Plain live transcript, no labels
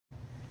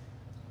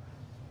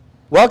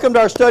Welcome to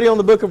our study on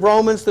the book of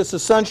Romans. This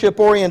is Sonship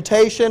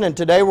Orientation, and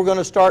today we're going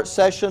to start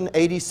session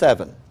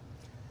 87.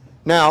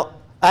 Now,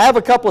 I have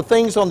a couple of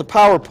things on the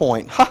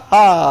PowerPoint.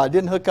 I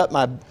didn't hook up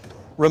my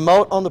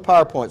remote on the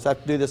PowerPoint, so I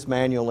have to do this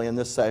manually in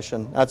this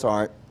session. That's all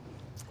right.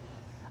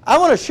 I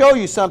want to show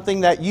you something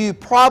that you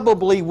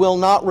probably will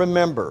not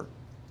remember.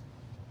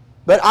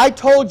 But I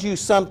told you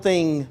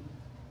something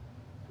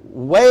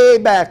way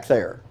back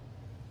there.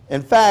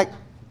 In fact,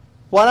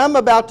 what I'm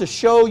about to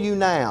show you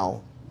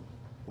now,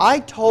 I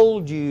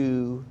told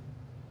you,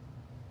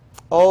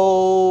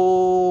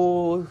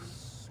 almost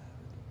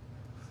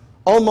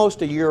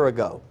a year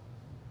ago.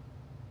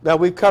 Now,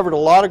 we've covered a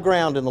lot of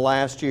ground in the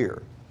last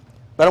year,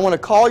 but I want to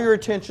call your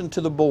attention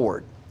to the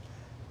board.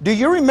 Do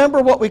you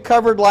remember what we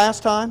covered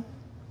last time?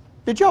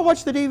 Did y'all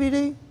watch the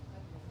DVD?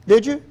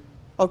 Did you?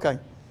 Okay.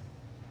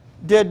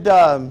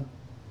 Do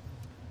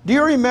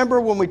you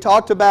remember when we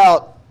talked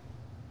about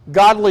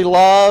godly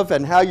love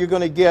and how you're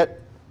going to get,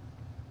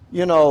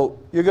 you're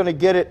going to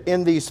get it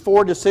in these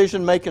 4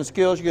 decision-making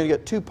skills. You're going to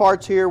get 2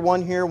 parts here,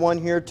 1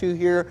 here, 2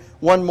 here,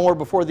 1 more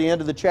before the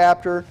end of the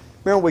chapter.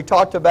 Remember we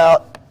talked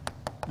about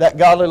that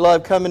godly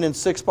love coming in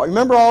 6 parts.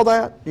 Remember all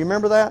that? Do you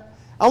remember that?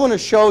 I want to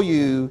show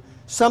you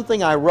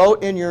something I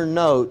wrote in your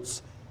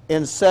notes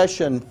in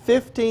session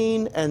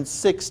 15 and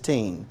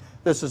 16.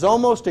 This is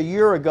almost a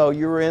year ago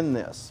you were in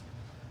this.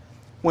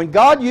 When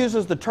God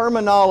uses the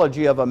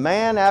terminology of a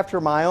man after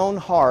my own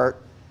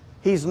heart,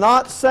 He's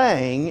not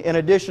saying, in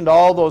addition to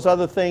all those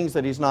other things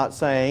that He's not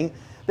saying,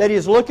 that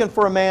He's looking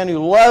for a man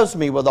who loves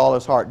me with all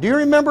his heart. Do you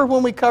remember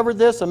when we covered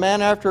this, a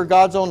man after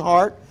God's own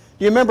heart?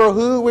 Do you remember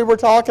who we were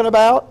talking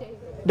about?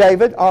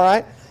 David, all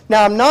right.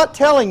 Now, I'm not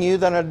telling you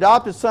that an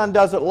adopted son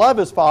doesn't love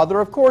his father.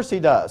 Of course he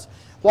does.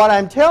 What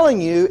I'm telling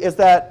you is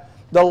that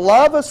the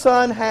love a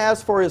son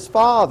has for his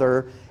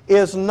father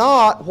is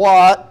not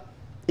what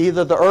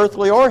either the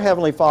earthly or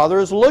heavenly father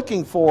is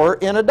looking for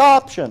in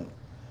adoption.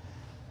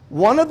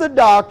 One of the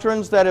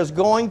doctrines that is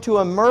going to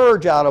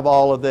emerge out of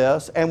all of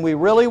this, and we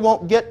really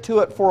won't get to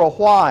it for a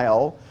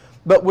while,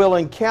 but we'll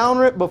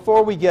encounter it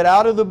before we get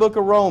out of the book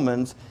of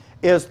Romans,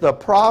 is the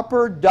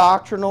proper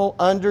doctrinal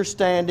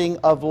understanding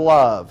of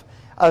love,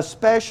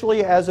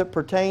 especially as it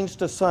pertains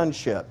to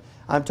sonship.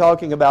 I'm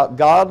talking about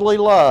godly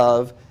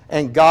love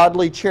and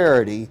godly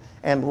charity.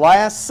 And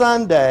last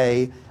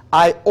Sunday,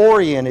 I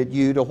oriented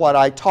you to what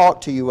I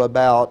talked to you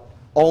about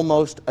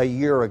almost a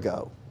year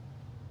ago.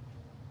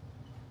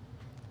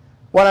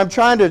 All I'm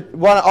trying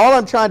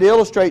to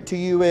illustrate to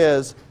you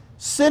is,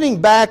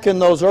 sitting back in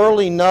those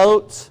early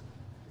notes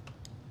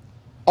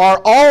are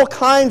all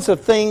kinds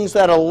of things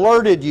that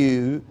alerted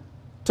you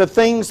to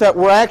things that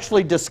we're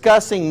actually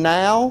discussing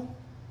now.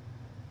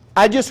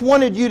 I just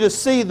wanted you to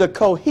see the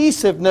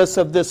cohesiveness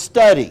of this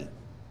study.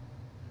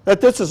 That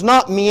this is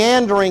not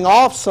meandering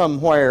off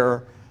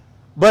somewhere,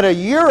 but a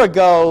year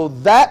ago,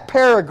 that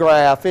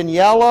paragraph in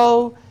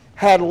yellow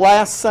had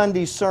last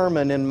Sunday's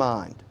sermon in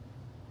mind.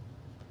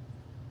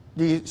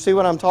 Do you see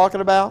what I'm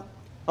talking about?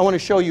 I want to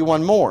show you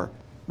one more.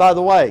 By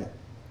the way,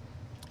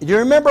 do you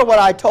remember what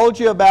I told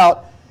you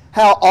about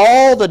how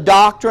all the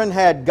doctrine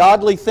had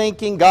godly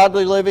thinking,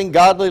 godly living,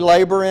 godly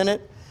labor in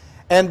it,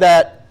 and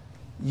that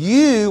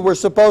you were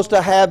supposed to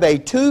have a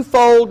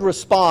twofold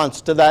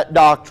response to that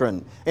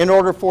doctrine in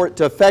order for it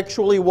to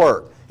effectually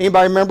work?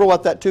 Anybody remember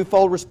what that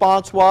twofold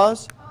response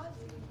was?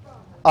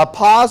 A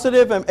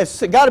positive, and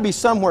it's got to be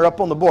somewhere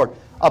up on the board.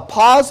 A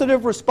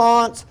positive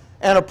response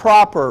and a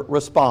proper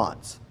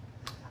response.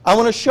 I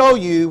want to show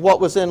you what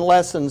was in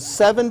lessons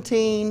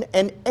 17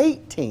 and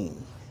 18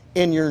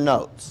 in your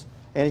notes.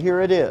 And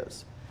here it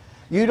is.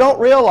 You don't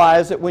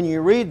realize it when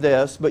you read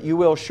this, but you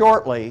will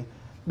shortly.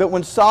 But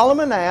when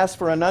Solomon asks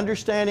for an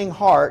understanding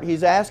heart,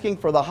 he's asking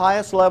for the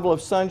highest level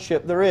of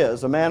sonship there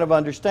is, a man of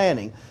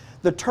understanding.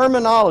 The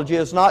terminology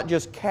is not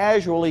just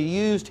casually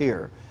used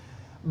here.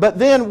 But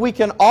then we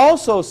can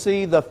also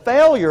see the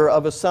failure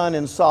of a son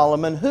in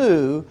Solomon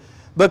who,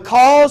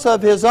 because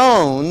of his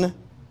own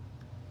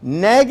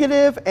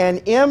negative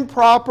and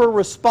improper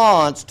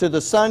response to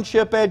the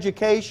sonship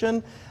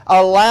education,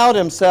 allowed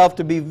himself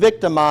to be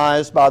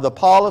victimized by the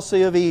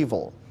policy of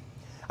evil.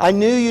 I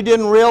knew you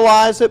didn't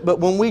realize it, but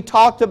when we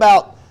talked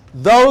about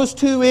those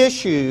 2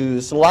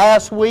 issues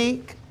last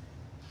week,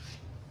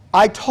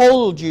 I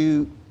told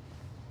you,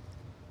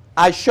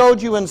 I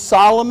showed you in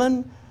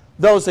Solomon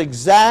those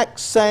exact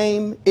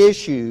same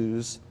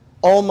issues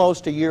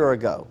almost a year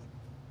ago.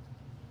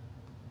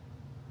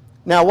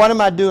 Now, what am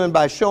I doing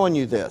by showing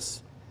you this?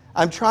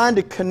 I'm trying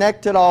to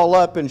connect it all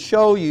up and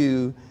show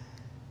you,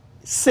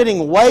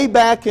 sitting way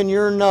back in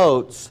your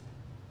notes,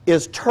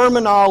 is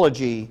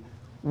terminology.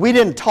 We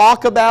didn't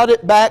talk about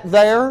it back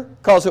there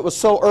because it was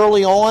so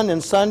early on in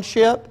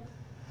sonship.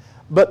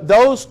 But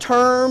those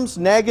terms,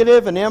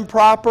 negative and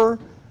improper,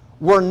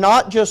 were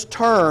not just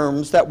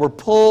terms that were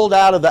pulled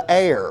out of the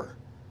air.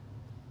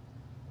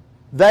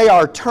 They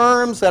are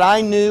terms that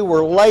I knew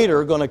were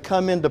later going to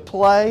come into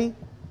play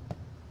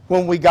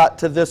when we got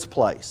to this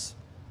place.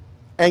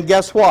 And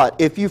guess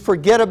what? If you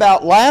forget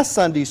about last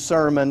Sunday's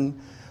sermon,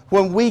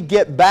 when we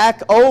get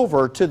back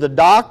over to the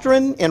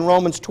doctrine in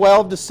Romans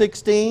 12 to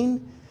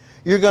 16,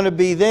 you're going to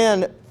be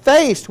then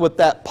faced with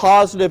that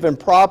positive and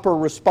proper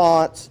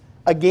response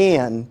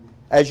again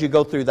as you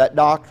go through that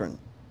doctrine.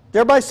 Did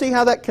everybody see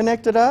how that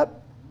connected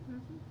up?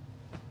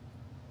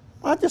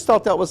 I just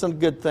thought that was a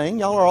good thing.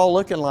 Y'all are all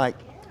looking like,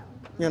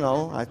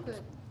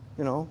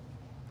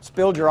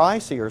 spilled your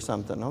icy or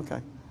something.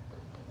 Okay.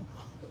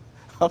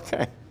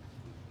 Okay.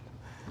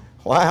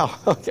 Wow.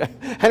 Okay.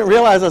 I didn't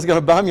realize I was going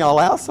to bum y'all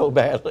out so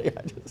badly.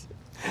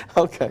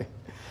 Okay.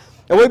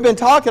 And we've been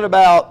talking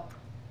about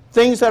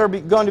things that are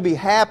going to be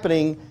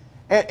happening.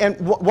 And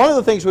one of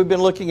the things we've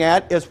been looking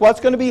at is what's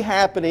going to be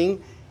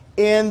happening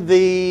in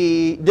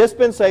the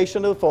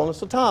dispensation of the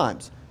fullness of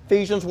times.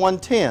 Ephesians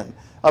 1:10,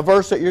 a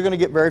verse that you're going to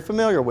get very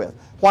familiar with.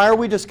 Why are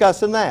we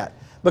discussing that?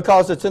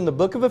 Because it's in the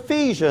book of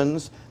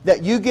Ephesians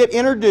that you get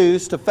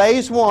introduced to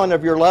phase 1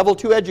 of your level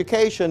 2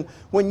 education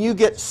when you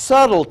get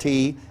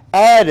subtlety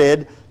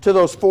added to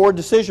those 4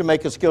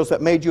 decision-making skills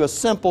that made you a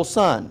simple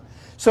son.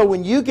 So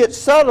when you get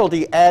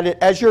subtlety added,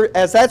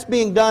 as that's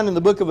being done in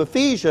the book of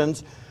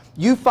Ephesians,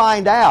 you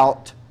find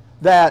out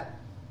that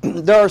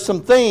there are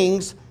some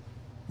things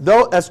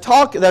that's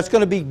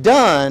going to be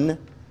done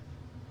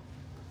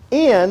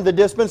in the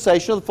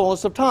dispensation of the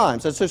fullness of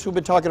times. And since we've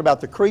been talking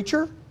about the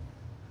creature,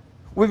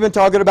 we've been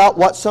talking about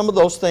what some of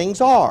those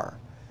things are.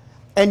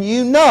 And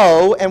you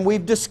know, and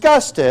we've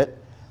discussed it,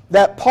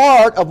 that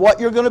part of what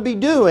you're going to be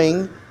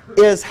doing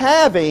is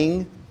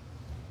having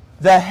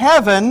the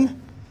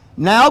heaven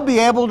now be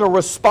able to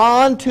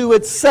respond to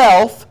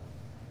itself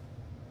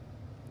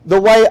the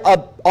way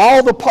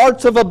all the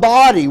parts of a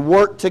body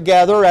work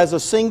together as a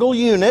single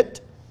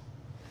unit.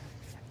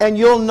 And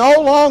you'll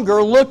no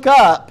longer look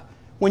up.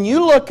 When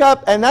you look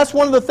up, and that's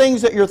one of the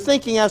things that your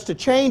thinking has to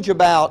change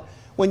about,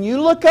 when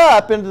you look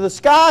up into the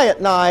sky at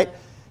night,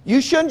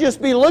 you shouldn't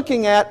just be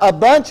looking at a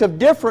bunch of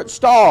different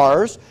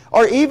stars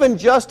or even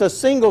just a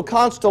single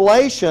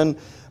constellation,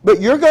 but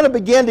you're going to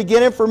begin to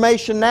get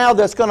information now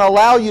that's going to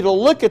allow you to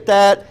look at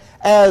that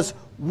as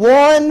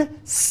one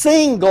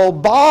single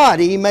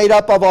body made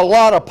up of a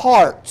lot of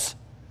parts.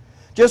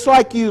 Just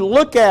like you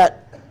look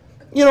at,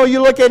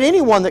 you look at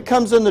anyone that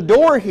comes in the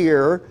door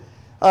here.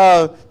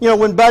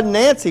 When Bud and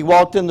Nancy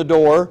walked in the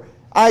door,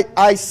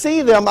 I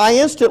see them, I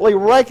instantly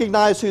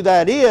recognize who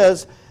that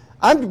is,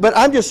 but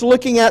I'm just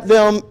looking at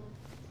them,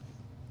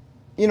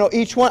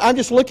 each one, I'm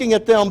just looking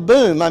at them,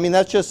 boom. I mean,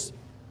 that's just,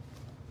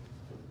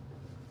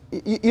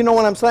 you know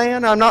what I'm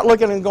saying? I'm not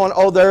looking and going,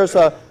 oh, there's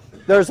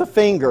a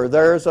finger,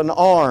 there's an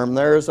arm,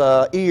 there's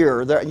an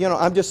ear,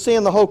 I'm just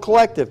seeing the whole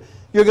collective.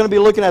 You're going to be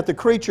looking at the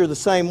creature the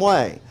same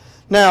way.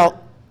 Now,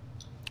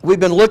 we've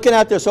been looking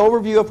at this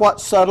overview of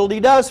what subtlety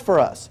does for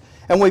us.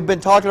 And we've been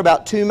talking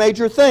about 2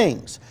 major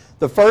things.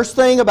 The first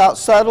thing about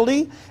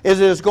subtlety is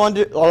it is going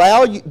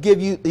to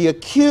give you the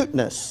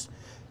acuteness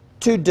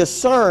to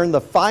discern the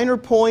finer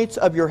points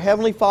of your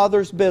Heavenly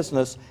Father's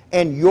business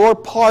and your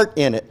part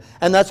in it.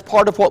 And that's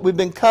part of what we've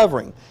been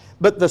covering.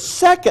 But the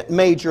second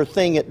major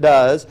thing it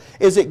does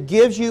is it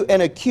gives you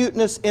an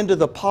acuteness into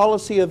the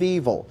policy of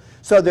evil,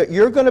 so that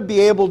you're going to be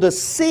able to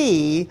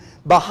see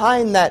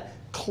behind that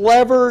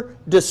clever,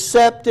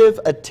 deceptive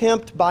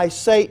attempt by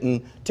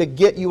Satan to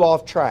get you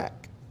off track.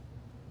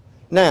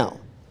 Now,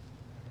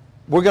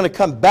 we're going to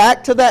come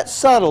back to that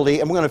subtlety,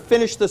 and we're going to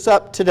finish this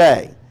up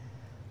today.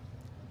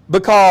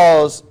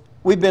 Because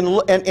we've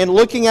been in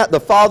looking at the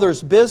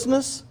Father's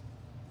business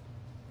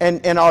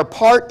and our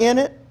part in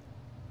it.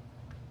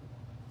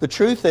 The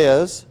truth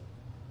is,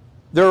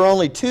 there are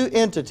only 2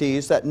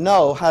 entities that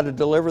know how to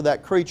deliver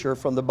that creature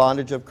from the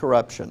bondage of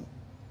corruption.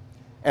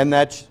 And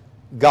that's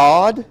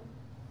God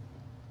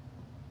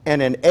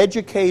and an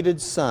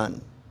educated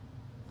son.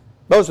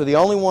 Those are the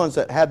only ones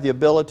that have the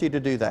ability to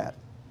do that.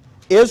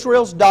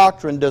 Israel's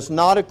doctrine does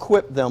not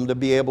equip them to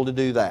be able to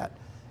do that.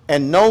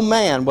 And no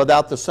man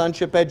without the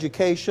sonship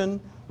education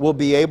will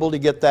be able to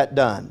get that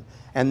done.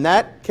 And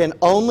that can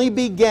only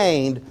be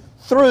gained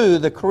through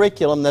the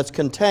curriculum that's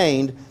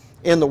contained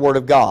in the Word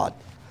of God.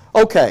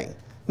 Okay,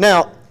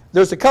 now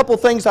there's a couple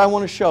things I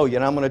want to show you,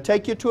 and I'm going to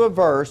take you to a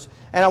verse,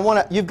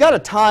 and you've got a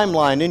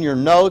timeline in your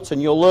notes,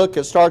 and you'll look,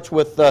 it starts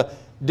with the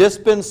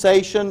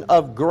dispensation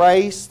of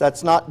grace,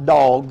 that's not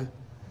dog,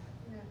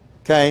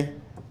 okay,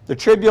 the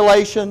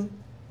tribulation,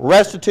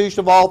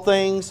 restitution of all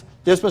things,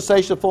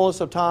 dispensation of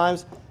fullness of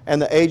times,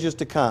 and the ages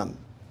to come.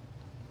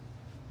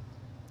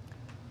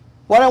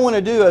 What I want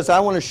to do is I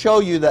want to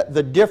show you that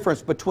the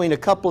difference between a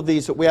couple of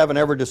these that we haven't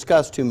ever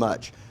discussed too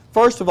much.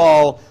 First of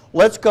all,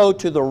 let's go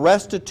to the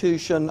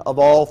restitution of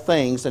all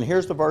things, and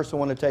here's the verse I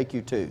want to take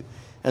you to.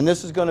 And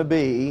this is going to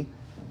be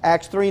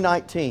Acts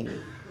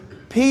 3:19.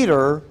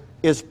 Peter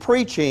is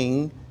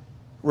preaching,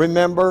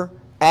 remember,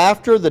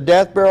 after the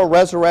death, burial,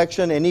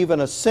 resurrection, and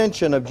even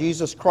ascension of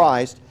Jesus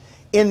Christ,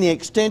 in the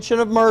extension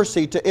of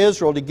mercy to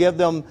Israel to give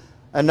them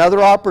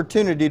another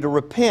opportunity to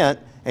repent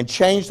and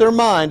change their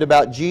mind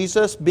about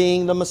Jesus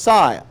being the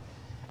Messiah.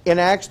 In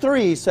Acts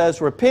 3, he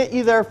says, "Repent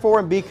ye therefore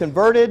and be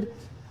converted,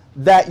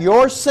 that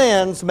your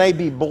sins may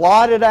be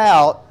blotted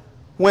out,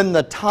 when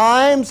the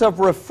times of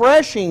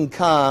refreshing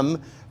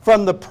come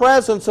from the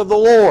presence of the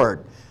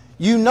Lord.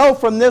 You know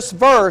from this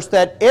verse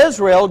that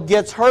Israel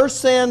gets her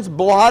sins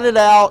blotted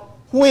out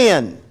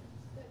when?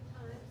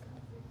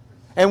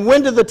 And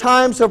when do the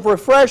times of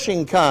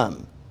refreshing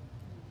come?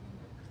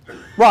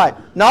 Right,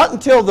 not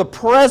until the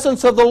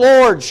presence of the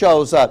Lord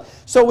shows up.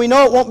 So we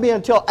know it won't be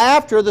until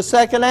after the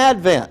second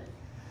advent,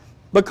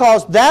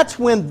 because that's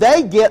when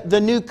they get the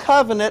new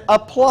covenant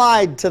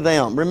applied to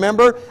them.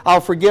 Remember,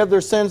 I'll forgive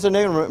their sins and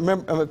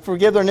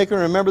forgive their iniquity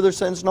and remember their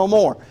sins no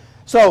more.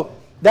 So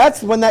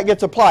that's when that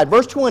gets applied.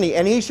 Verse 20,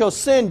 and he shall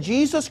send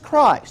Jesus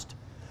Christ,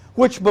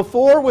 which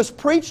before was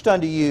preached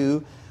unto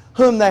you,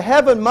 whom the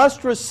heaven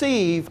must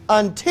receive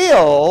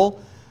until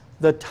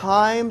the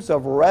times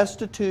of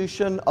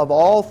restitution of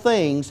all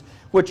things,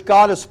 which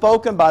God has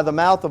spoken by the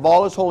mouth of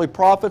all His holy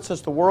prophets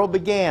since the world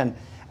began.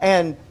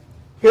 And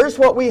here's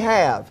what we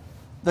have.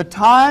 The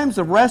times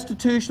of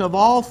restitution of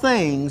all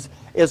things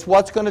is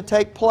what's going to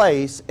take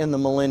place in the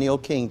millennial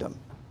kingdom.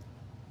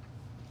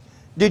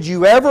 Did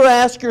you ever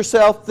ask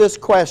yourself this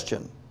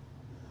question?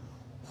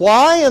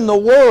 Why in the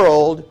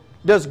world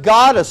does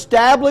God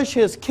establish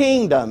His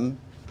kingdom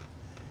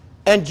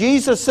and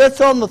Jesus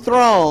sits on the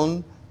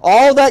throne,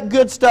 all that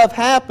good stuff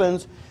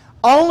happens,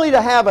 only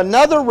to have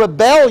another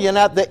rebellion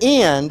at the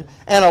end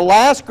and a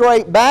last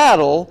great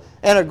battle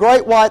and a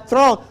great white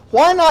throne?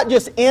 Why not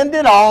just end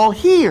it all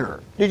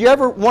here? Did you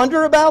ever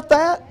wonder about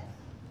that?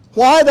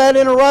 Why that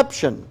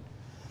interruption?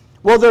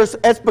 Well,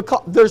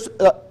 there's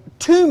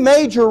two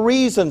major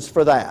reasons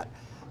for that.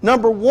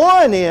 Number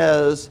one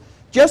is,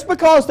 just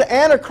because the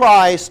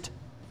Antichrist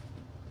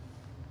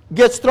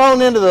gets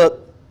thrown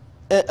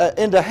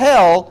into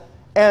hell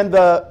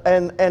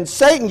and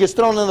Satan gets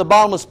thrown in the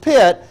bottomless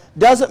pit,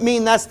 doesn't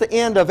mean that's the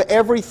end of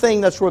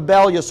everything that's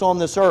rebellious on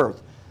this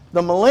earth.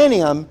 The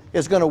millennium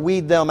is going to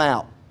weed them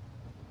out.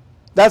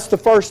 That's the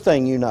first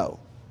thing you know.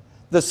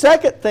 The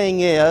second thing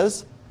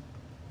is,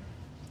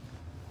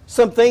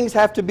 some things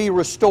have to be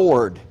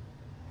restored.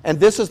 And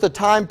this is the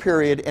time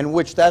period in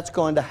which that's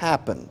going to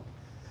happen.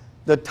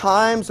 The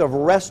times of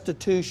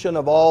restitution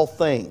of all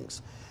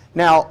things.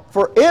 Now,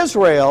 for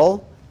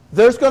Israel,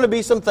 there's going to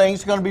be some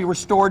things going to be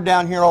restored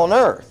down here on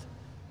earth.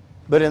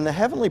 But in the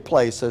heavenly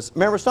places,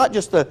 remember, it's not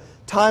just the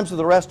times of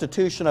the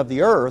restitution of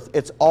the earth,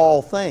 it's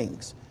all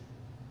things.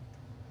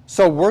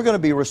 So we're going to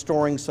be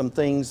restoring some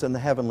things in the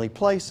heavenly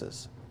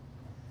places.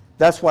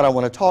 That's what I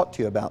want to talk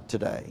to you about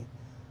today.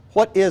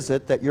 What is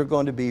it that you're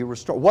going to be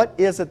restored? What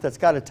is it that's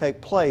got to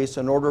take place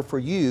in order for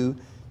you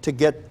to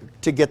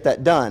get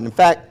that done? In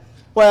fact,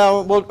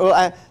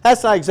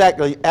 that's not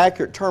exactly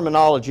accurate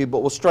terminology,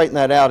 but we'll straighten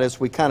that out as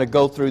we kind of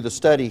go through the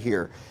study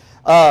here.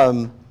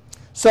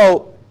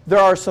 So there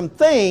are some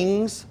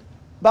things.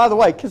 By the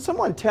way, can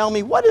someone tell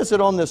me, what is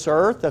it on this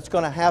earth that's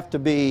going to have to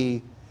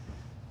be,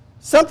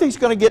 something's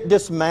going to get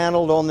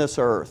dismantled on this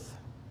earth?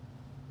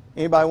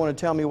 Anybody want to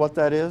tell me what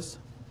that is?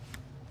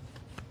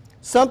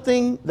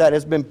 Something that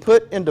has been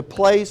put into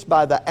place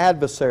by the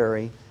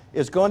adversary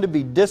is going to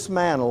be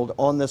dismantled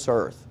on this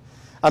earth.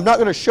 I'm not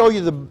going to show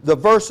you the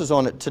verses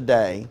on it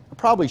today. I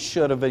probably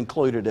should have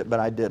included it, but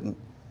I didn't.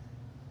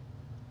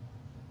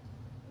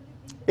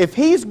 If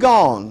he's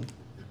gone,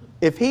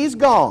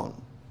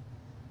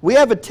 we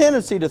have a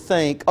tendency to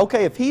think,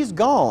 okay, if he's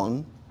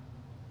gone,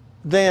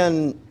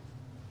 then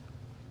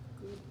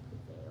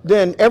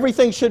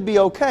everything should be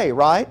okay,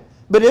 right?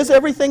 But is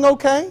everything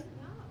okay?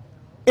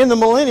 In the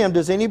millennium,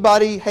 does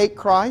anybody hate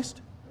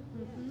Christ?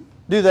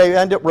 Do they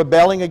end up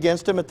rebelling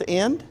against Him at the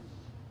end?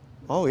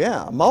 Oh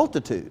yeah, a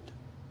multitude.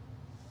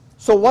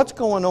 So what's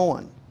going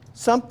on?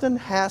 Something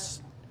has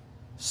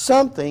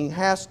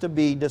to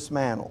be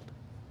dismantled.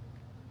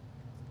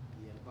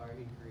 The empire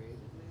He created?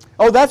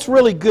 Oh, that's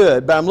really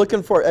good, but I'm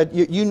looking for,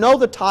 you know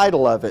the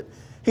title of it.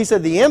 He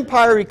said, the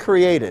empire He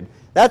created.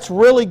 That's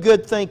really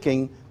good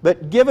thinking,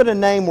 but give it a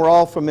name we're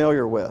all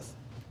familiar with.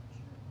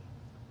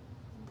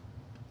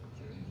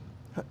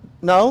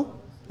 No?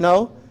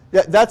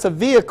 That's a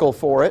vehicle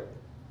for it.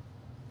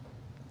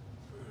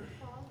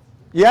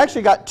 You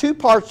actually got two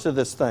parts to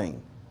this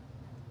thing.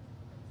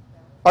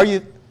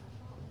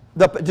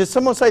 Did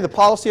someone say the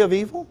policy of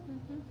evil?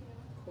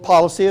 Mm-hmm.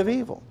 Policy of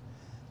evil.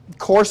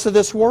 Course of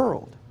this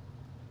world.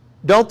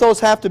 Don't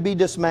those have to be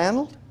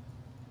dismantled?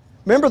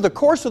 Remember, the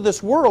course of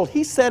this world,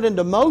 He set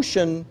into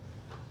motion,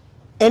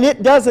 and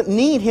it doesn't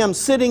need Him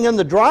sitting in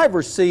the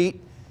driver's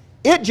seat.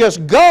 It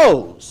just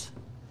goes.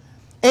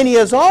 And He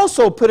has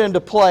also put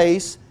into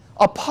place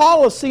a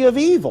policy of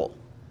evil.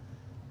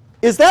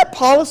 Is that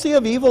policy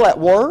of evil at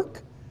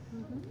work?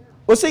 Mm-hmm.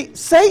 Well, see,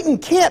 Satan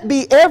can't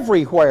be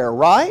everywhere,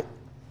 right?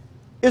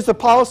 Is the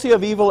policy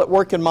of evil at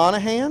work in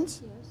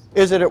Monahans? Yes.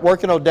 Is it at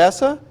work in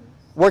Odessa?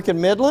 Work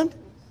in Midland?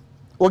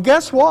 Well,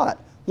 guess what?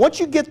 Once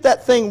you get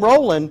that thing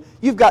rolling,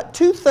 you've got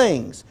two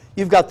things.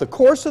 You've got the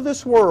course of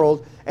this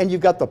world, and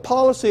you've got the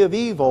policy of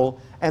evil,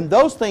 and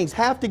those things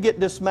have to get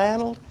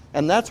dismantled,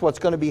 and that's what's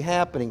going to be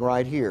happening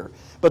right here.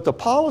 But the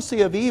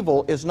policy of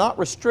evil is not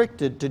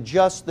restricted to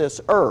just this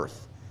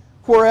earth.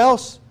 Where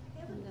else?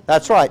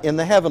 That's right, in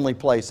the heavenly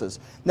places.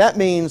 That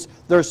means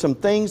there's some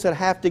things that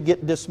have to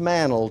get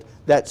dismantled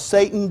that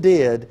Satan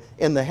did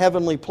in the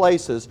heavenly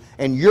places,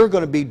 and you're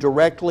going to be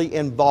directly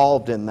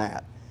involved in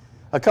that.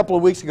 A couple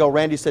of weeks ago,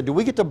 Randy said, do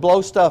we get to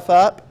blow stuff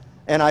up?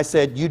 And I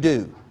said, you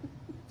do.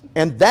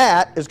 And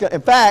that is going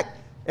to,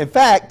 in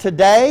fact,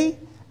 today,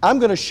 I'm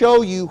going to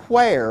show you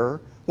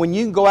where, when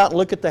you can go out and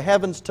look at the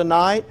heavens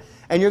tonight,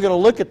 and you're going to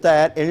look at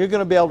that, and you're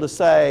going to be able to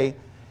say,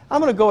 I'm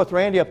going to go with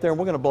Randy up there, and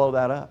we're going to blow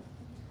that up.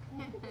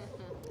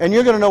 And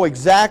you're going to know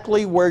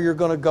exactly where you're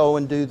going to go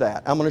and do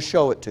that. I'm going to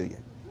show it to you.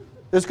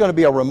 This is going to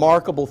be a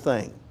remarkable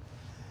thing.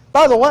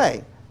 By the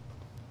way,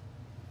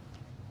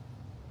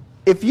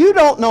 if you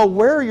don't know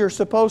where you're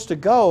supposed to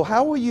go,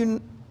 how will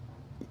you,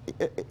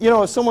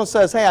 if someone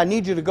says, hey, I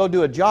need you to go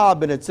do a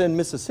job and it's in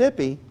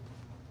Mississippi,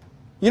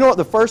 you know what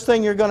the first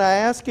thing you're going to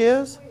ask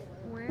is?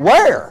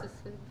 Where?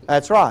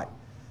 That's right.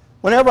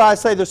 Whenever I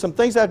say there's some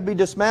things that have to be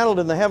dismantled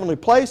in the heavenly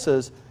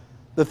places,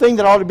 the thing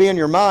that ought to be in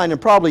your mind, and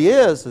probably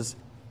is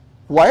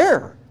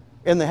where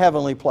in the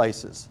heavenly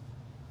places?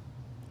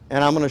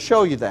 And I'm going to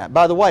show you that.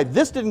 By the way,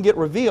 this didn't get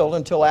revealed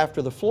until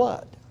after the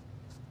flood.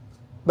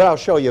 But I'll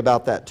show you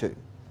about that too.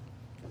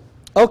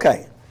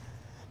 Okay.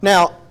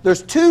 Now,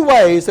 there's two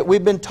ways that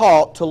we've been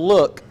taught to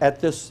look at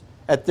this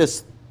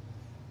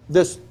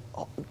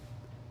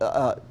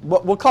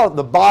what we'll call it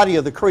the body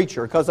of the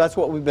creature, because that's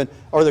what we've been,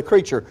 or the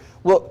creature.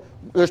 Well,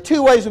 there's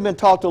two ways we've been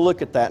taught to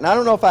look at that. And I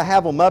don't know if I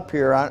have them up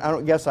here. I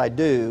don't guess I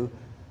do.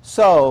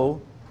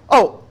 So,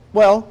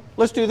 well,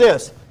 let's do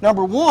this.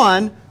 Number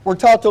one, we're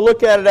taught to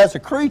look at it as a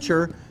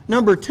creature.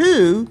 Number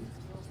two,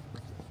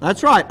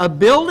 that's right, a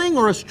building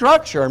or a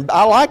structure. And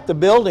I like the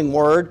building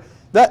word.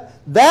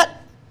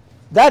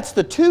 That's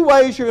the two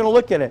ways you're going to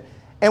look at it.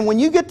 And when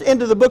you get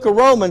into the book of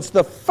Romans,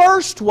 the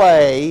first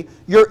way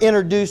you're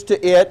introduced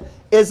to it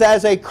is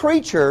as a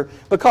creature,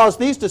 because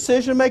these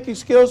decision-making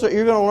skills that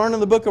you're going to learn in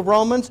the book of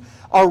Romans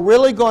are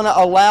really going to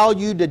allow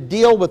you to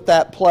deal with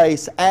that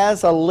place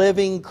as a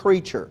living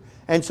creature.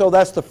 And so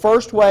that's the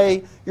first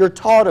way you're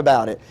taught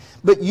about it.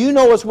 But you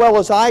know as well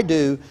as I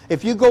do,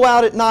 if you go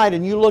out at night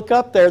and you look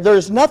up there,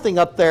 there's nothing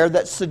up there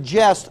that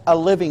suggests a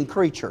living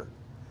creature.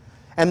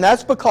 And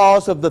that's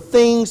because of the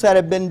things that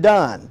have been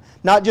done,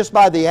 not just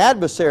by the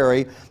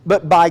adversary,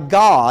 but by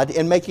God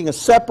in making a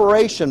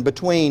separation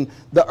between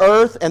the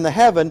earth and the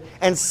heaven.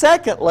 And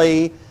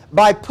secondly,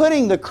 by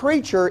putting the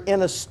creature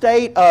in a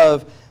state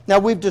of, now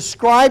we've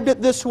described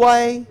it this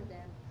way,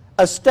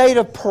 a state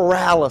of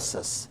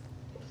paralysis.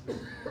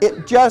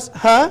 It just,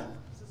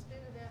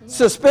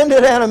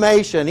 Suspended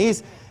animation.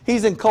 He's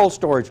in cold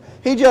storage.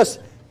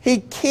 He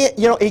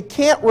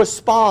can't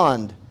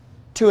respond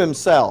to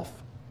himself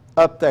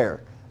up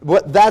there.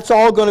 That's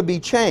all going to be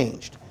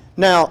changed.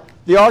 Now,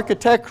 the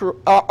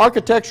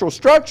architectural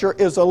structure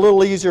is a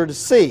little easier to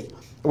see.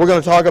 We're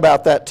going to talk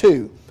about that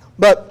too.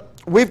 But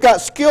we've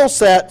got skill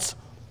sets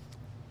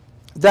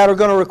that are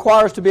going to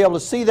require us to be able to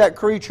see that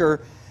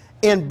creature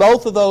in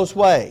both of those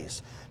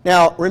ways.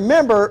 Now,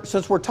 remember,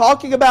 since we're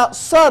talking about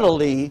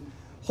subtlety,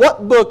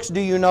 what books do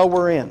you know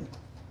we're in?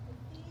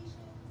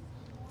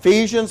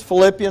 Ephesians,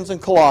 Philippians, and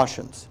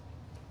Colossians.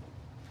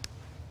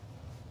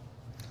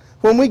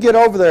 When we get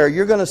over there,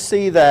 you're going to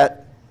see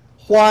that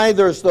why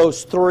there's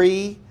those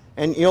three,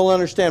 and you'll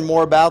understand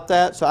more about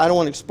that, so I don't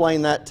want to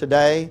explain that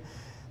today.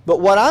 But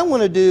what I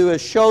want to do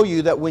is show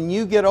you that when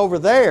you get over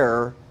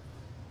there,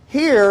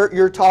 here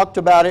you're talked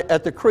about it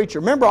at the creature.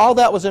 Remember all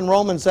that was in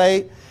Romans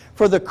 8?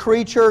 For the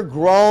creature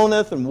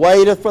groaneth and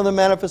waiteth for the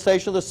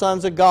manifestation of the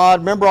sons of God.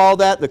 Remember all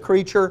that, the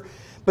creature?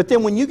 But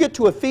then when you get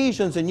to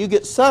Ephesians and you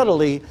get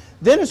subtly,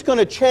 then it's going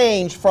to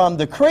change from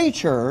the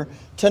creature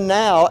to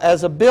now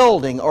as a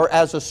building or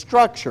as a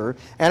structure.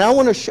 And I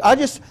want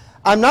to,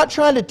 I'm not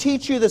trying to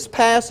teach you this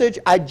passage.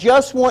 I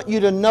just want you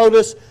to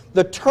notice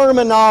the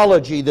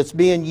terminology that's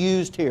being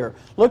used here.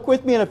 Look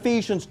with me in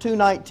Ephesians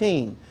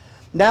 2:19.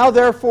 Now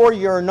therefore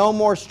you are no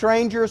more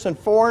strangers and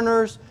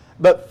foreigners,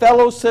 but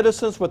fellow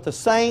citizens with the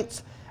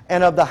saints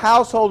and of the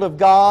household of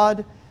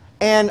God,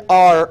 and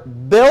are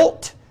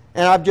built,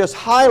 and I've just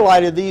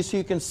highlighted these so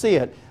you can see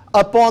it,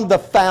 upon the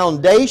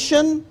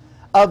foundation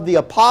of the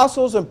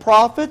apostles and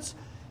prophets,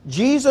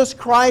 Jesus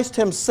Christ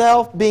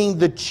Himself being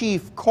the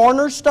chief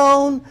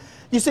cornerstone.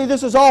 You see,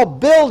 this is all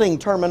building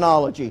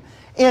terminology.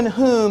 In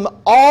whom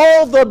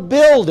all the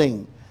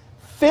building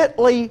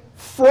fitly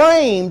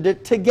framed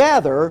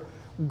together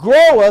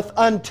groweth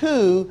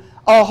unto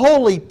a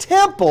holy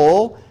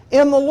temple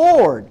in the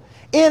Lord,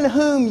 in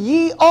whom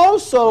ye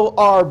also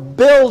are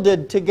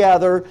builded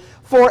together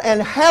for an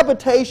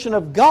habitation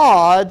of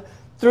God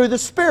through the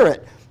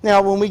Spirit.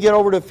 Now, when we get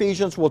over to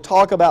Ephesians, we'll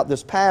talk about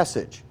this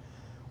passage.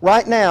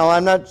 Right now,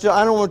 I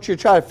don't want you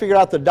to try to figure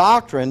out the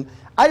doctrine.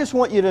 I just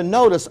want you to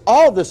notice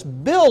all this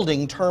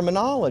building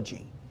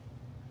terminology.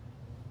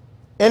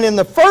 And in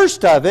the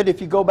first of it, if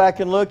you go back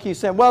and look, he's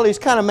saying, well, he's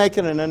kind of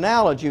making an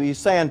analogy. He's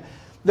saying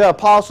the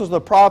apostles and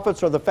the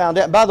prophets are the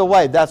foundation. By the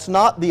way, that's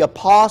not the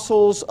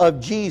apostles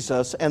of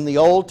Jesus and the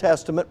Old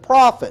Testament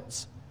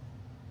prophets.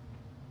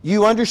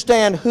 You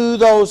understand who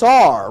those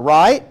are,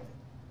 right?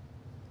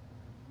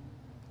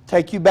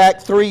 Take you back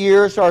 3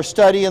 years to our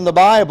study in the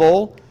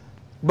Bible.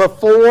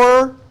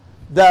 Before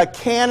the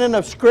canon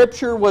of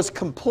Scripture was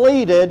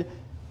completed,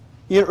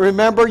 you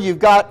remember you've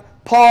got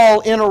Paul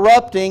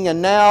interrupting,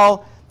 and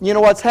now you know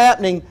what's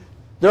happening.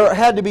 There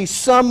had to be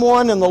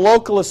someone in the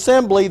local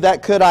assembly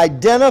that could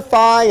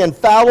identify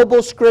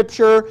infallible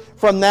Scripture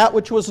from that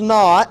which was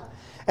not.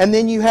 And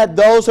then you had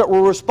those that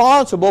were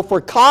responsible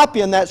for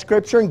copying that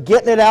Scripture and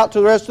getting it out to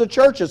the rest of the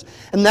churches.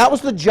 And that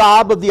was the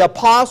job of the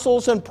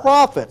apostles and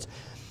prophets.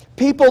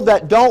 People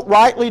that don't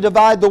rightly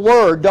divide the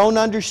Word don't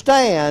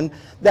understand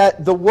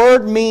that the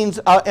word means,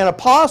 an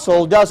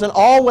apostle doesn't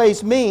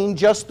always mean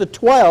just the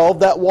 12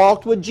 that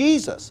walked with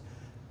Jesus.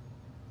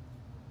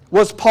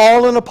 Was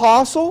Paul an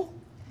apostle?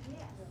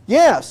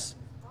 Yes.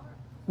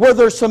 Were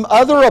there some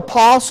other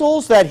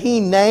apostles that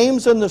he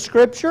names in the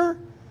Scripture?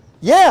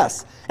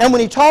 Yes. And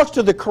when he talks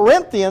to the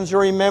Corinthians, you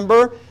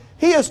remember,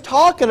 he's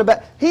talking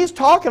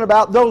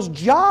about those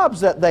jobs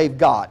that they've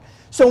got.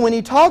 So when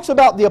he talks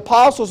about the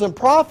apostles and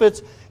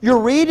prophets, you're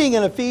reading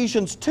in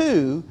Ephesians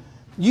 2,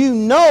 you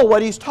know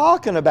what he's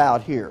talking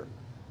about here.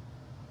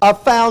 A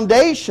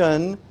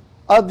foundation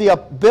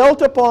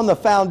built upon the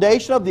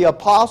foundation of the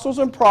apostles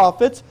and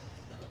prophets,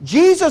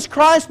 Jesus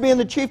Christ being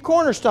the chief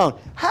cornerstone.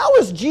 How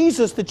is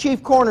Jesus the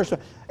chief cornerstone?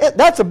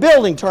 That's a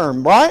building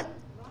term, right?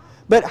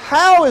 But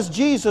how is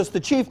Jesus the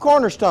chief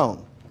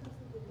cornerstone?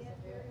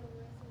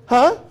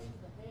 Huh?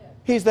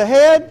 He's the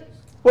head?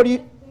 What do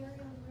you...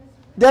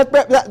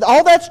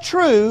 all that's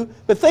true,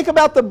 but think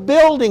about the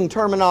building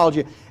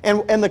terminology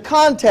and the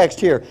context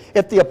here.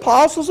 If the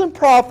apostles and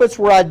prophets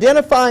were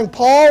identifying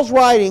Paul's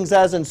writings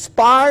as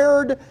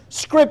inspired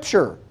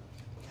Scripture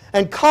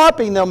and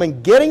copying them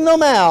and getting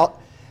them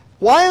out,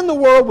 why in the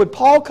world would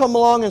Paul come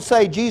along and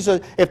say, Jesus,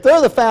 if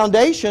they're the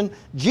foundation,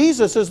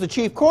 Jesus is the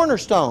chief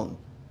cornerstone?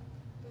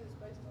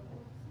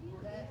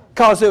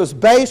 Because it was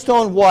based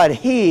on what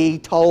he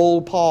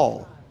told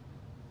Paul.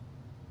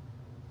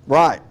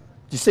 Right.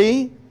 You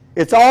see?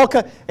 It's all,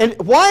 and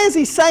why is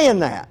he saying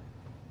that?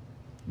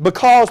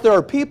 Because there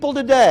are people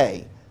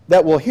today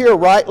that will hear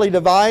rightly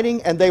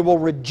dividing and they will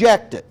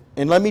reject it.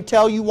 And let me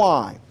tell you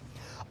why.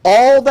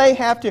 All they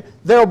have to,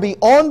 they'll be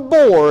on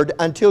board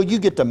until you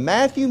get to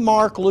Matthew,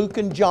 Mark, Luke,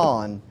 and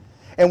John.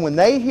 And when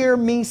they hear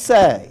me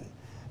say,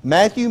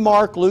 Matthew,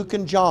 Mark, Luke,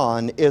 and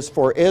John is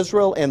for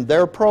Israel and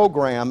their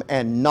program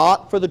and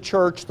not for the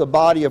church, the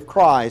body of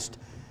Christ,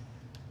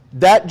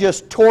 that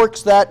just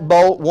torques that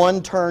bolt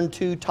one turn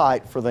too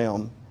tight for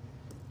them.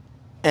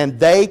 And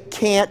they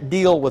can't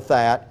deal with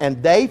that.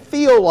 And they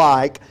feel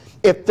like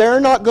if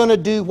they're not going to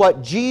do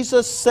what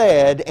Jesus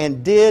said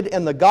and did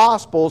in the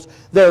Gospels,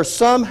 they're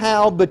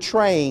somehow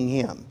betraying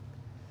Him.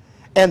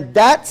 And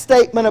that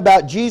statement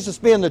about Jesus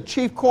being the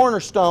chief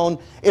cornerstone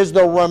is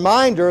the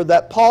reminder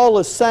that Paul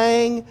is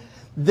saying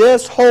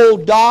this whole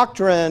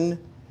doctrine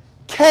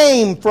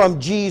came from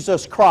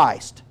Jesus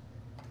Christ.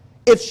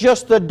 It's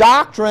just the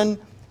doctrine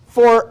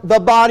for the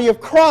body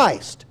of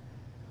Christ,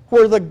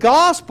 where the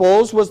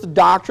Gospels was the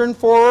doctrine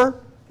for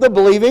the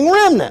believing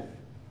remnant.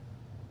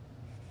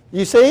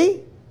 You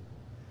see?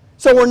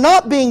 So we're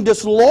not being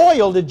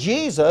disloyal to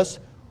Jesus,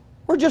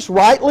 we're just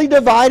rightly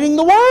dividing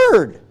the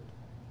Word.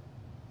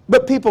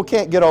 But people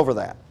can't get over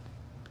that.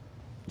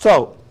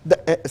 So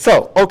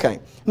okay.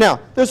 Now,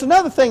 there's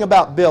another thing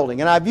about building,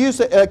 and I've used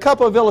a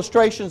couple of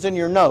illustrations in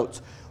your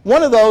notes.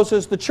 One of those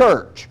is the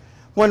church.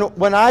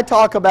 When I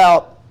talk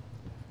about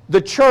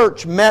the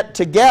church met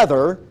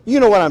together, you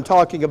know what I'm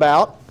talking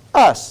about.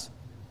 Us,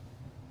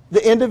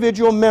 the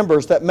individual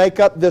members that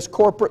make up this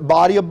corporate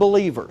body of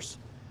believers.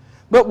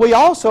 But we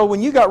also, when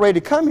you got ready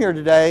to come here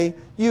today,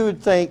 you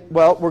would think,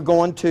 well, we're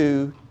going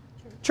to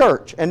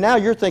church. And now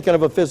you're thinking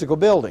of a physical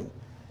building.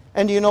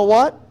 And you know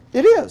what?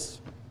 It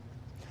is.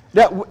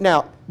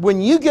 Now,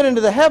 when you get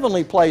into the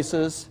heavenly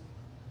places,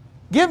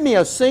 give me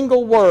a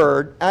single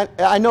word.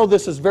 I know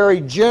this is very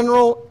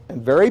general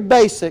and very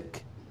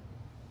basic,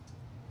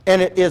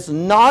 and it is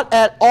not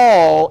at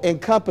all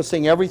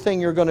encompassing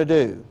everything you're going to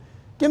do.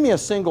 Give me a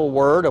single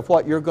word of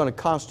what you're going to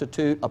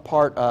constitute a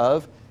part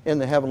of in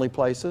the heavenly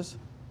places.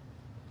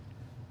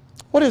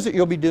 What is it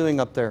you'll be doing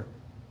up there?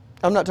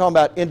 I'm not talking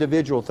about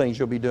individual things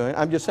you'll be doing.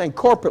 I'm just saying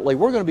corporately,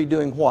 we're going to be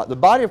doing what? The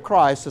body of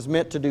Christ is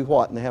meant to do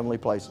what in the heavenly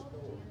places?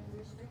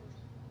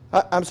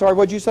 I'm sorry,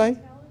 what'd you say?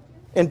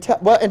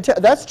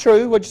 That's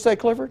true. What'd you say,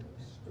 Clifford?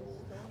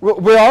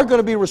 We are going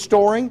to be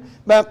restoring.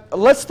 But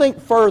let's think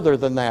further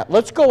than that.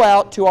 Let's go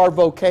out to our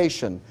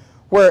vocation,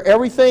 where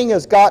everything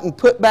has gotten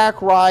put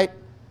back right.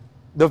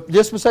 The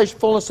dispensation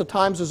fullness of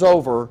times is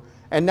over,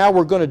 and now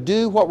we're going to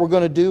do what we're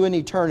going to do in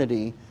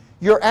eternity.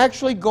 You're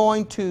actually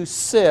going to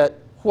sit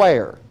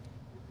where?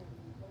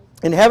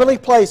 In heavenly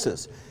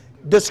places.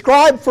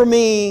 Describe for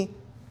me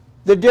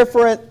the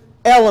different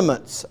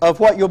elements of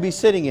what you'll be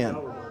sitting in.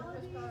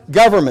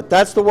 Government,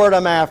 that's the word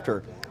I'm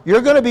after.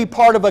 You're going to be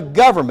part of a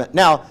government.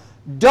 Now,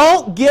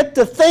 don't get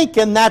to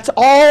thinking that's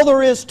all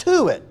there is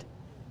to it.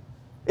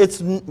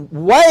 It's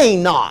way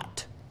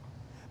not.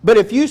 But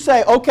if you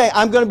say, okay,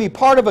 I'm going to be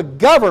part of a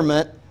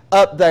government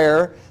up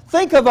there,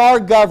 think of our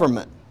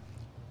government.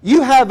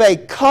 You have a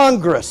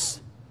Congress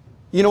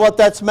You know what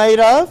that's made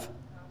of?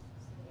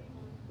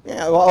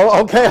 Yeah,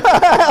 well, okay.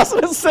 House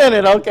and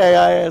Senate. Okay,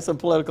 I had some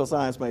political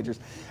science majors.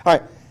 All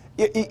right.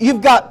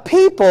 You've got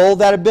people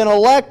that have been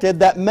elected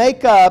that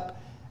make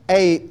up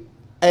a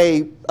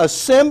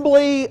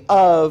assembly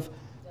of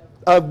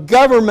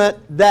government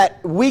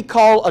that we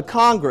call a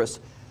Congress.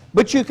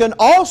 But you can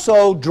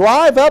also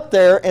drive up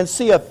there and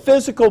see a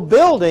physical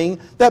building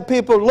that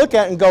people look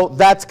at and go,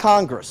 that's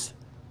Congress.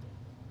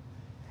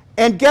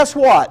 And guess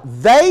what?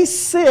 They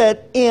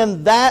sit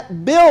in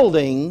that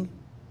building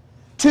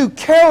to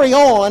carry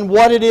on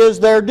what it is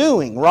they're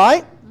doing,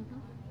 right?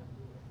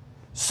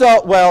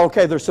 So, well,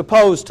 okay, they're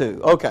supposed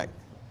to. Okay.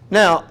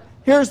 Now,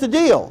 here's the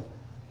deal.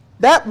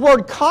 That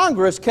word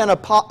Congress can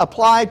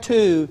apply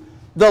to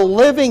the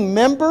living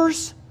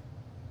members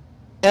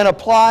and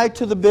apply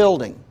to the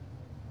building.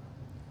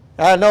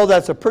 I know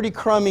that's a pretty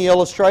crummy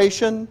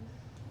illustration,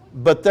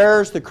 but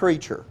there's the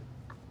creature.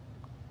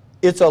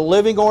 It's a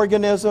living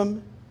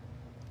organism,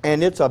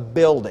 and it's a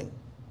building.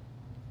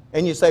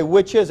 And you say,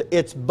 which is it?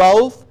 It's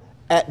both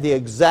at the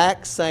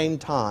exact same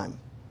time.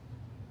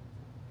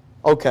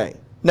 Okay,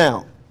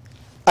 now,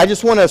 I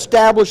just want to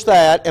establish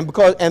that,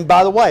 and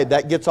by the way,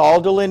 that gets all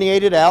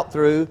delineated out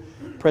through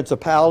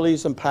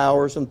principalities and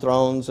powers and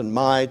thrones and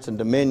mights and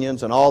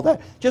dominions and all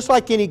that, just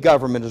like any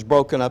government is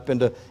broken up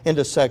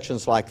into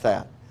sections like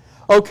that.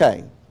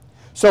 Okay,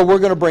 so we're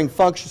going to bring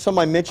function.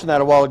 Somebody mentioned that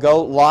a while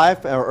ago,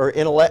 life or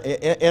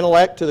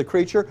intellect to the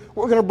creature.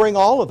 We're going to bring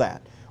all of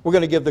that. We're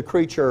going to give the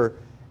creature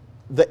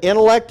the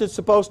intellect it's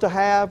supposed to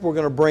have. We're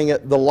going to bring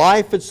it the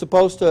life it's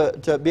supposed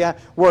to be.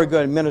 We're going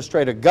to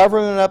administrate a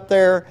government up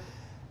there.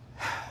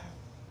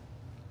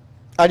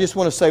 I just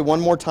want to say one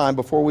more time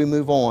before we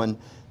move on,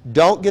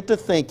 don't get to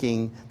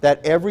thinking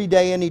that every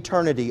day in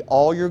eternity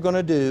all you're going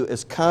to do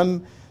is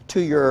come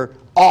to your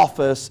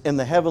office in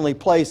the heavenly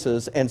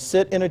places and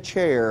sit in a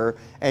chair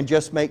and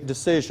just make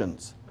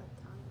decisions.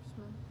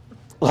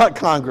 Like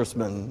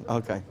congressman.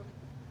 Okay.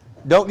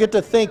 Don't get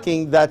to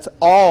thinking that's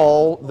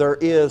all there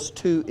is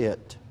to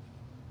it.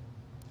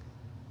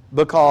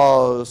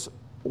 Because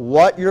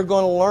what you're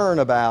going to learn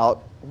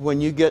about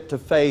when you get to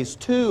phase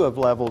 2 of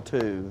level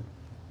 2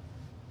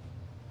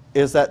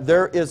 is that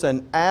there is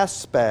an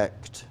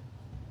aspect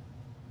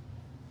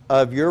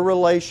of your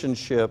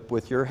relationship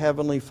with your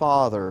Heavenly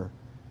Father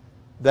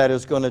that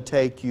is going to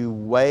take you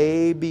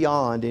way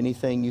beyond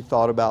anything you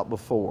thought about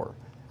before.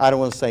 I don't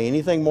want to say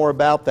anything more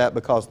about that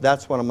because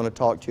that's what I'm going to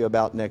talk to you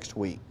about next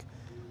week.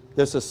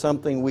 This is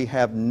something we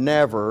have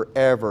never,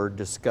 ever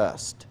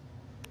discussed.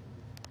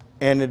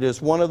 And it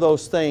is one of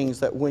those things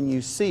that when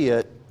you see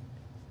it,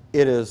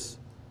 it is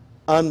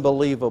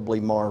unbelievably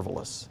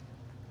marvelous.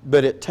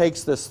 But it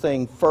takes this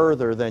thing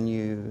further than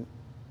you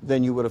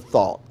would have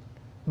thought.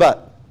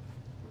 But,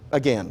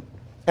 again,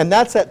 and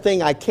that's that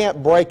thing, I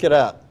can't break it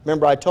up.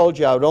 Remember, I told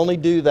you I would only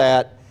do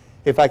that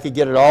if I could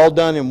get it all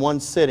done in one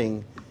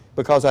sitting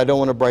because I don't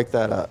want to break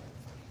that up.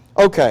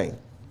 Okay.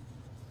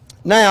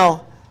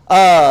 Now,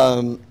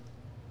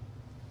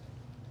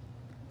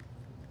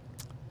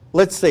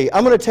 let's see.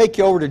 I'm going to take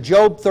you over to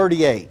Job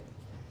 38.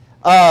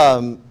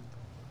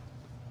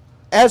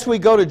 As we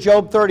go to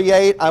Job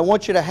 38, I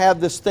want you to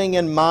have this thing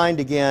in mind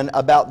again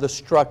about the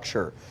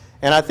structure.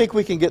 And I think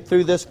we can get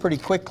through this pretty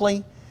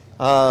quickly.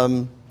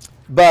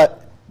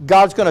 But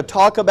God's going to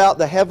talk about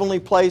the heavenly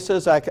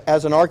places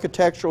as an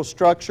architectural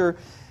structure.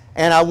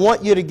 And I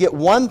want you to get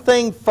one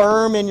thing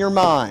firm in your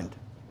mind.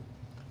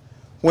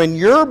 When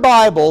your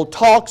Bible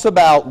talks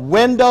about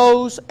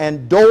windows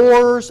and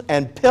doors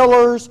and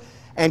pillars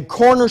and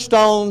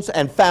cornerstones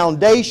and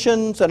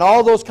foundations and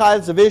all those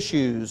kinds of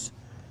issues,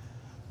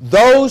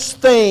 those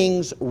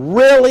things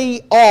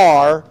really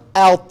are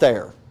out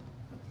there.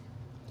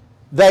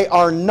 They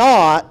are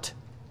not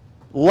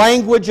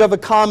language of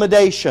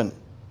accommodation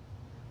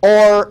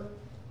or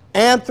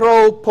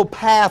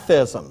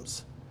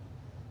anthropopathisms.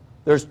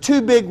 There's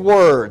two big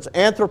words,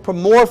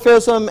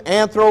 anthropomorphism,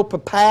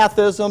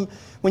 anthropopathism.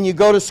 When you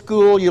go to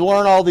school, you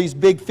learn all these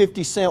big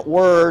 50-cent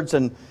words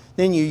and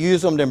then you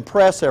use them to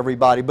impress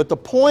everybody. But the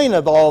point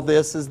of all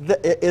this is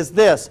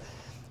this.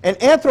 And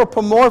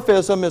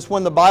anthropomorphism is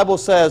when the Bible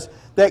says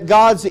that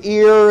God's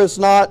ear is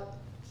not,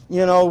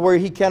 where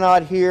He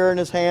cannot hear, and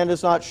His hand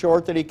is not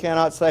short that He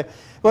cannot say.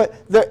 But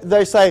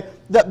they say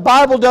that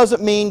Bible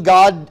doesn't mean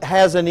God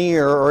has an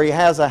ear or He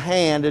has a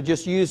hand, and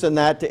just using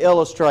that to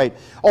illustrate.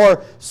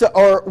 Or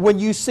when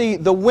you see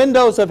the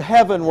windows of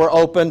heaven were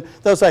open,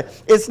 they'll say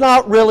it's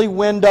not really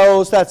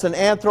windows, that's an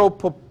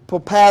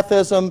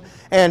anthropopathism,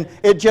 and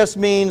it just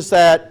means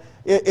that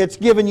it's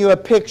giving you a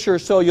picture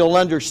so you'll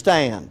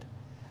understand.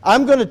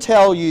 I'm going to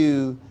tell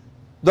you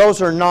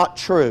those are not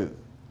true.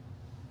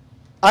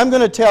 I'm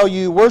going to tell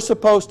you we're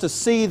supposed to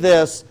see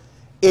this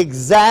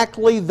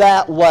exactly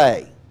that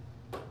way.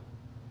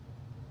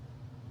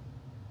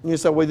 You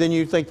say, well, then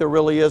you think there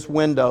really is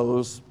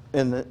windows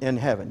in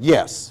heaven.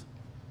 Yes.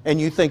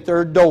 And you think there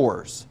are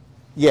doors.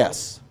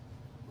 Yes.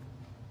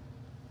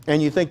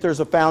 And you think there's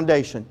a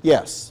foundation.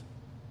 Yes.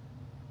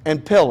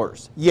 And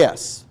pillars.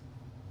 Yes.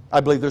 I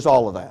believe there's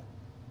all of that.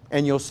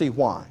 And you'll see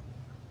why.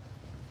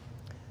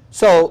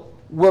 So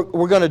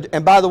we're going to,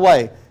 and by the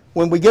way,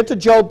 when we get to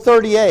Job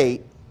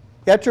 38,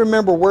 you have to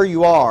remember where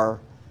you are.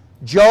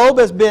 Job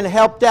has been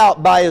helped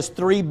out by his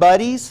 3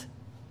 buddies.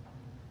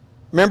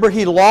 Remember,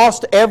 he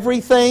lost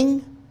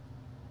everything.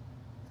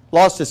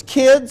 Lost his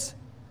kids,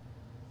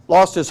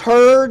 lost his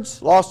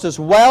herds, lost his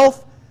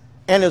wealth,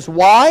 and his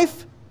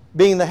wife,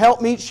 being the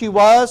helpmeet she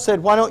was,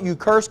 said, "Why don't you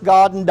curse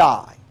God and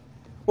die?"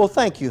 Well,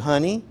 thank you,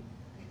 honey.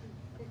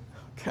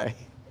 Okay.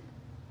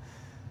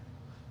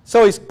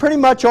 So he's pretty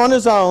much on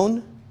his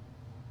own,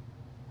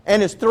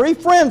 and his 3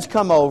 friends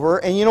come over,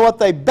 and you know what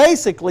they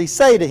basically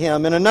say to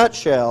him in a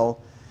nutshell?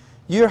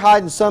 You're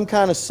hiding some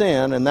kind of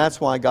sin, and that's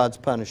why God's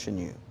punishing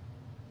you.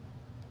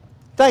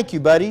 Thank you,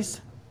 buddies,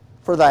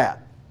 for that.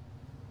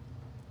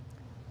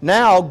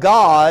 Now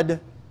God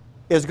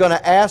is going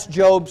to ask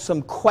Job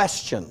some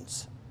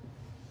questions.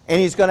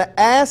 And he's going to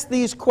ask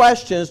these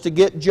questions to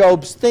get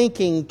Job's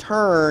thinking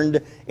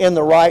turned in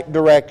the right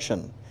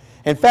direction.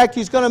 In fact,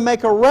 he's going to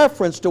make a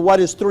reference to what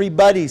his 3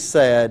 buddies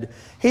said.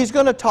 He's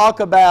going to talk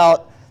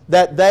about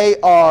that they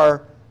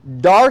are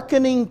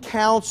darkening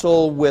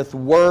counsel with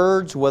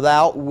words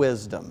without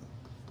wisdom.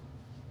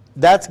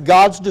 That's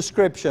God's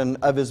description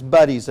of his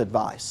buddies'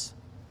 advice.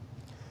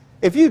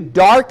 If you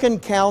darken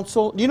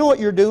counsel, do you know what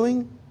you're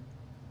doing?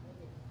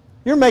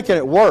 You're making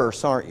it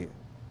worse, aren't you?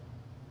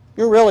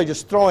 You're really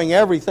just throwing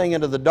everything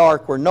into the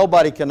dark where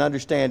nobody can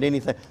understand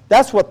anything.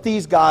 That's what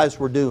these guys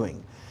were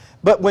doing.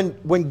 But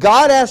when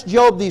God asked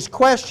Job these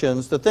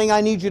questions, the thing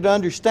I need you to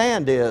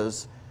understand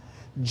is,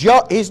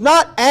 he's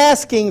not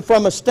asking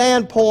from a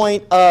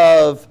standpoint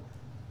of,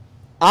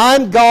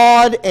 I'm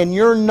God and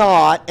you're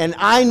not, and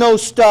I know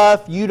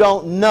stuff you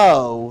don't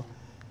know.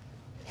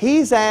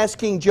 He's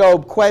asking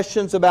Job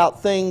questions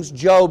about things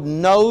Job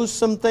knows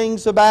some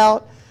things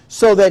about,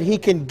 so that he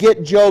can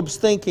get Job's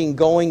thinking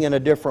going in a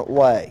different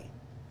way.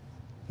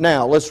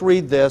 Now, let's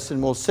read this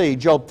and we'll see.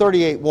 Job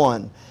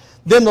 38:1.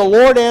 Then the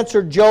Lord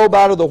answered Job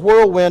out of the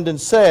whirlwind and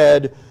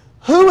said,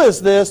 Who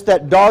is this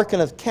that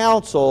darkeneth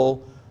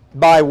counsel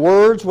by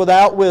words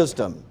without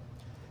wisdom?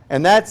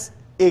 And that's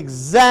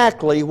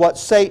exactly what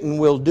Satan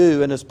will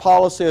do in his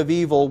policy of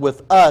evil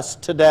with us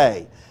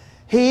today.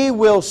 He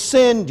will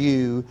send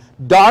you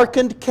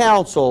darkened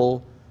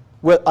counsel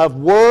of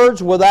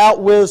words without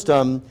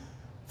wisdom,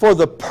 for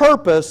the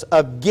purpose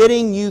of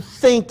getting you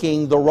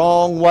thinking the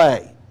wrong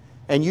way.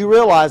 And you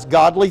realize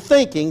godly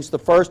thinking is the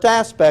first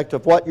aspect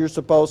of what you're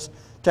supposed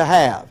to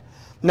have.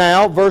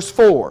 Now, verse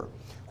 4.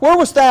 Where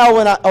wast thou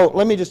when I... Oh,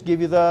 let me just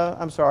give you the...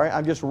 I'm sorry,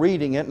 I'm just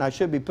reading it, and I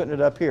should be putting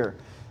it up here.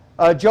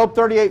 Job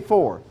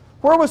 38:4.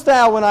 Where wast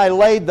thou when I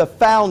laid the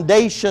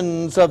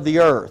foundations of the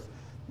earth?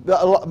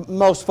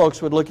 Most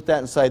folks would look at that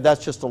and say,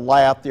 that's just a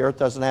laugh. The earth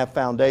doesn't have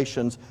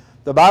foundations.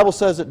 The Bible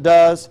says it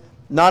does.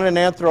 Not an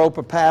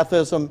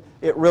anthropopathism.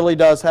 It really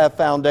does have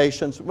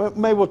foundations.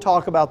 Maybe we'll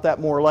talk about that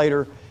more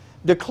later.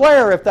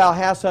 Declare if thou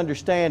hast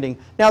understanding.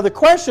 Now the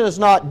question is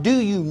not, do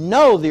you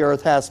know the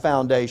earth has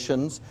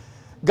foundations?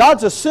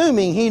 God's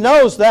assuming He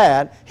knows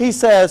that. He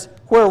says,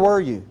 where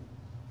were you?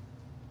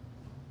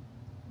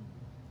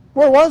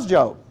 Where was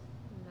Job?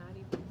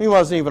 He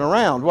wasn't even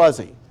around, was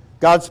he?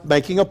 God's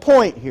making a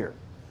point here.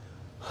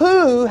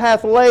 Who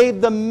hath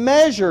laid the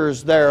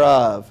measures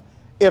thereof,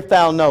 if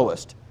thou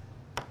knowest?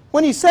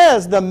 When he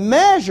says the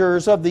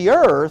measures of the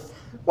earth,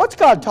 what's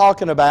God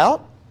talking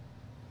about?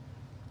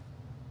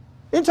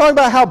 He's talking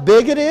about how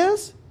big it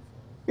is?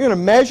 You're going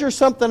to measure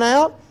something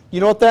out? You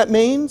know what that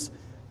means?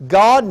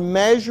 God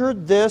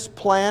measured this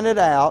planet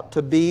out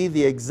to be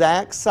the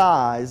exact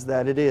size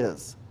that it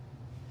is.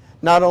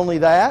 Not only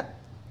that,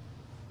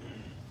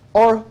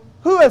 or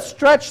who hath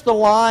stretched the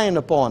line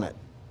upon it?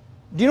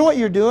 Do you know what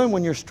you're doing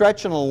when you're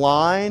stretching a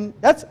line?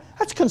 That's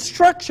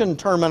construction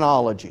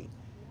terminology.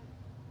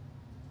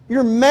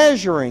 You're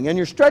measuring and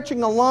you're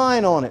stretching a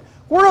line on it.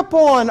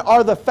 Whereupon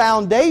are the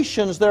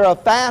foundations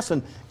thereof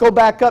fastened? Go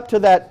back up to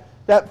that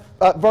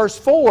verse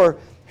 4.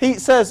 He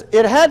says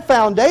it had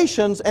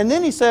foundations, and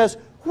then he says,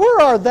 where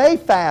are they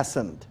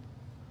fastened?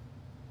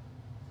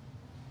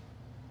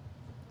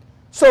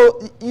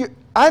 So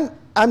I'm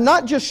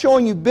not just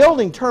showing you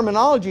building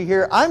terminology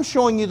here. I'm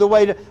showing you the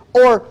way to,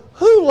 or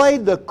who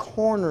laid the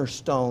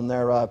cornerstone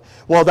thereof?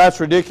 Well, that's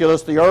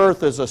ridiculous. The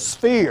earth is a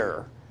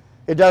sphere.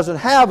 It doesn't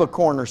have a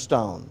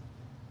cornerstone.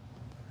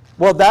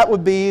 Well, that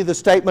would be the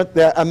statement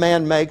that a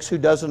man makes who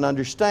doesn't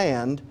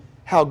understand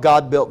how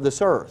God built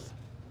this earth.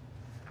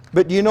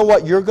 But do you know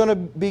what? You're going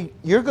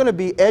to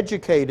be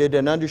educated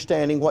in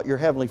understanding what your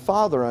Heavenly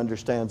Father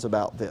understands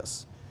about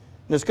this.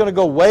 And it's going to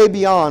go way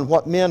beyond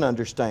what men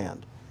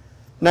understand.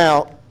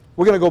 Now,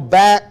 we're going to go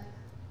back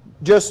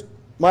just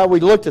while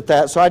we looked at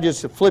that, so I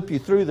just flip you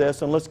through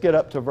this, and let's get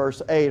up to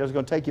verse 8. I was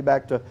going to take you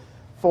back to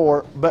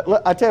 4.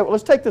 But I tell you what,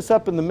 let's take this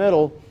up in the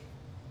middle.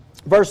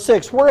 Verse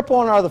 6,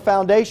 whereupon are the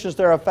foundations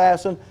thereof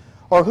fastened,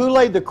 or who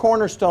laid the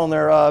cornerstone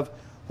thereof,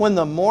 when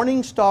the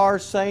morning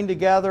stars sang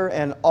together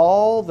and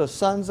all the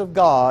sons of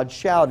God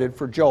shouted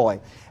for joy.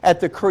 At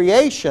the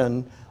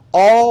creation,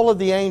 all of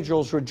the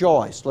angels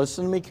rejoiced.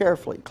 Listen to me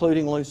carefully,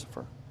 including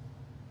Lucifer.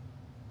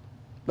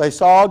 They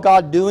saw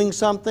God doing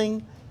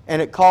something,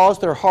 and it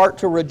caused their heart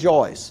to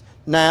rejoice.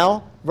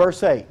 Now,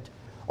 verse 8.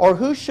 Or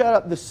who shut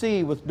up the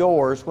sea with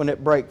doors when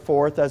it brake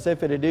forth, as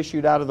if it had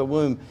issued out of the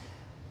womb?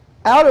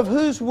 Out of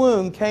whose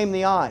womb came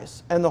the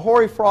ice, and the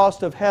hoary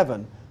frost of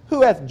heaven?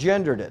 Who hath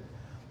gendered it?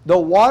 The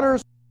waters